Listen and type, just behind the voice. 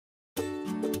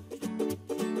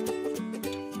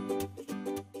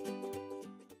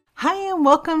Hi and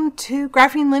welcome to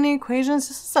Graphing Linear Equations.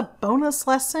 This is a bonus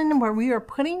lesson where we are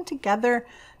putting together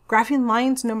graphing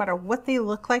lines no matter what they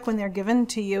look like when they're given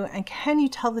to you, and can you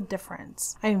tell the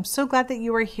difference? I am so glad that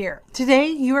you are here. Today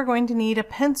you are going to need a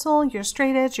pencil, your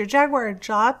straight edge, your Jaguar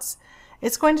Jots.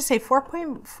 It's going to say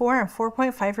 4.4 and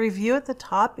 4.5 review at the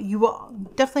top. You will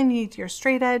definitely need your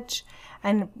straight edge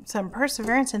and some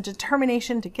perseverance and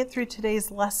determination to get through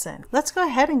today's lesson. Let's go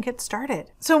ahead and get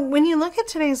started. So when you look at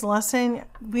today's lesson,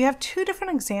 we have two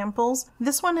different examples.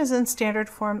 This one is in standard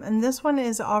form and this one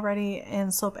is already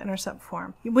in slope-intercept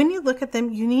form. When you look at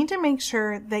them, you need to make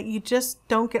sure that you just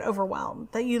don't get overwhelmed,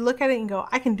 that you look at it and go,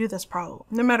 I can do this problem,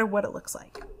 no matter what it looks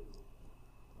like.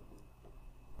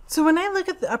 So when I look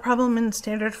at a problem in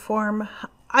standard form,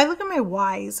 I look at my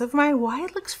y's. If my y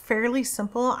looks fairly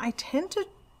simple, I tend to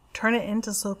turn it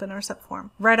into slope-intercept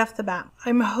form right off the bat.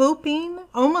 I'm hoping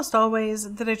almost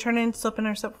always that I turn it into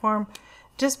slope-intercept form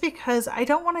just because I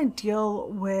don't want to deal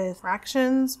with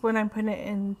fractions when I'm putting it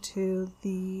into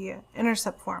the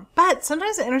intercept form. But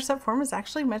sometimes the intercept form is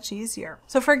actually much easier.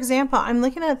 So for example, I'm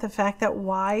looking at the fact that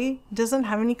y doesn't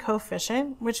have any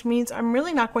coefficient, which means I'm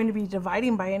really not going to be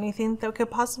dividing by anything that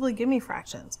could possibly give me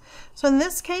fractions. So in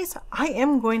this case, I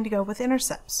am going to go with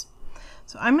intercepts.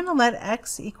 So I'm going to let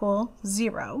x equal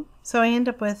 0. So I end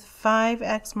up with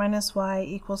 5x minus y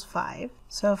equals 5.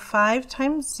 So 5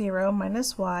 times 0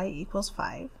 minus y equals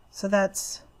 5. So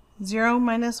that's 0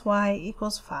 minus y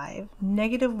equals 5.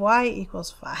 Negative y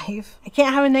equals 5. I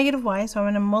can't have a negative y, so I'm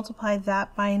going to multiply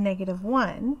that by negative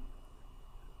 1.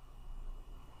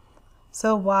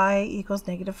 So y equals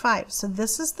negative 5. So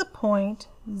this is the point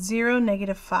 0,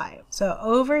 negative 5. So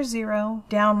over 0,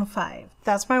 down 5.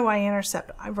 That's my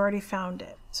y-intercept. I've already found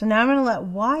it. So now I'm going to let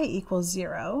y equal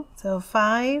 0. So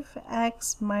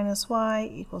 5x minus y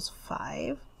equals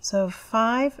 5. So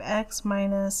 5x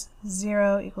minus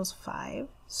 0 equals 5.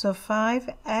 So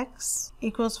 5x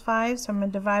equals 5. So I'm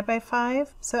going to divide by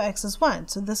 5. So x is 1.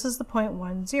 So this is the point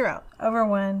 1, 0. Over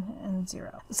 1 and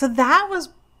 0. So that was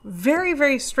very,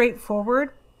 very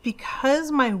straightforward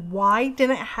because my y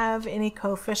didn't have any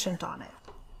coefficient on it.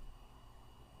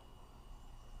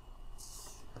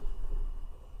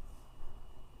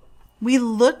 We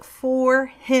look for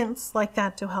hints like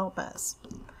that to help us.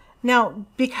 Now,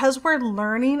 because we're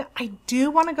learning, I do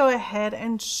want to go ahead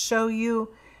and show you,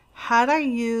 had I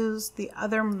used the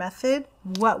other method,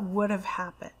 what would have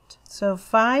happened. So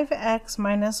 5x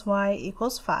minus y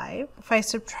equals 5. If I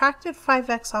subtracted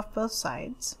 5x off both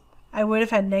sides, I would have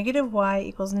had negative y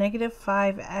equals negative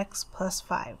 5x plus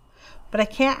 5. But I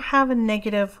can't have a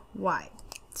negative y.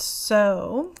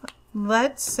 So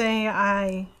let's say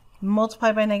I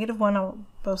multiply by negative 1 on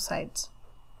both sides.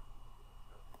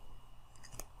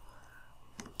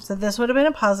 So this would have been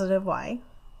a positive y.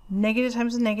 Negative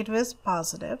times a negative is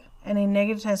positive, and a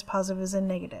negative times positive is a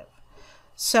negative.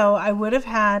 So I would have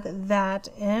had that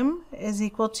m is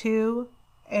equal to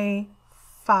a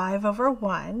 5 over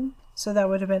 1. So that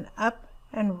would have been up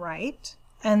and right.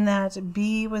 And that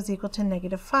b was equal to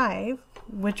negative 5,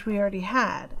 which we already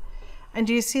had. And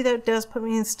do you see that it does put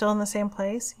me still in the same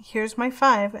place? Here's my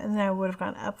 5, and then I would have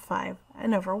gone up 5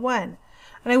 and over 1.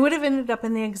 And I would have ended up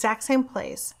in the exact same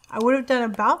place. I would have done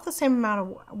about the same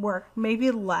amount of work, maybe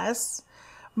less,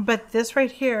 but this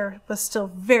right here was still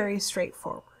very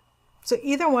straightforward. So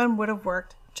either one would have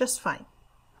worked just fine.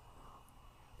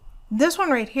 This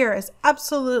one right here is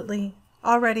absolutely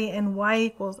already in y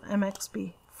equals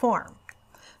mxb form.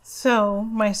 So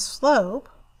my slope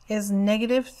is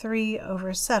negative 3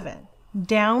 over 7.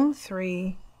 Down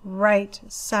 3, right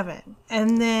 7.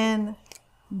 And then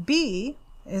b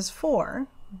is 4,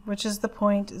 which is the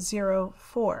point 0,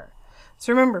 4.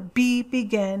 So remember, b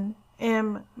begin,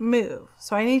 m move.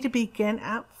 So I need to begin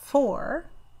at 4.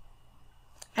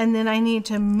 And then I need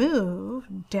to move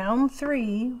down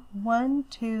 3, 1,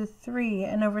 2, 3,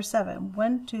 and over 7.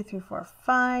 1, 2, 3, 4,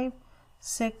 5,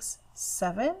 6,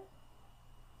 7.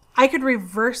 I could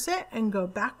reverse it and go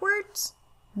backwards.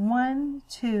 1,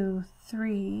 2,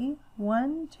 3,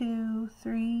 1, 2,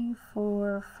 3,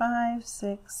 4, 5,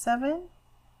 6, 7.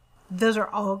 Those are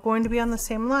all going to be on the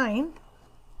same line.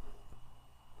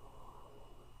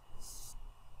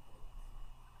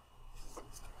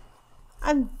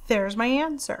 And there's my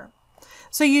answer.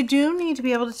 So you do need to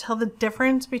be able to tell the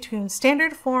difference between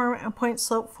standard form and point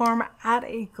slope form at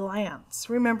a glance.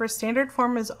 Remember, standard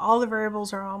form is all the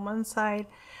variables are on one side.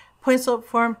 Point slope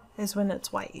form is when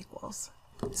it's y equals.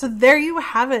 So there you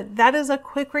have it. That is a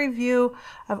quick review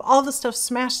of all the stuff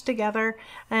smashed together.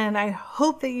 And I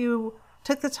hope that you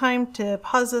took the time to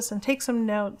pause this and take some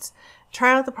notes,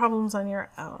 try out the problems on your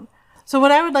own. So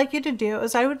what I would like you to do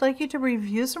is I would like you to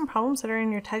review some problems that are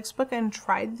in your textbook and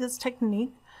try this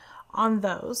technique on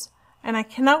those. And I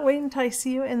cannot wait until I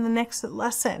see you in the next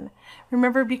lesson.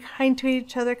 Remember, be kind to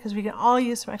each other because we can all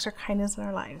use some extra kindness in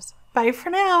our lives. Bye for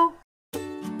now.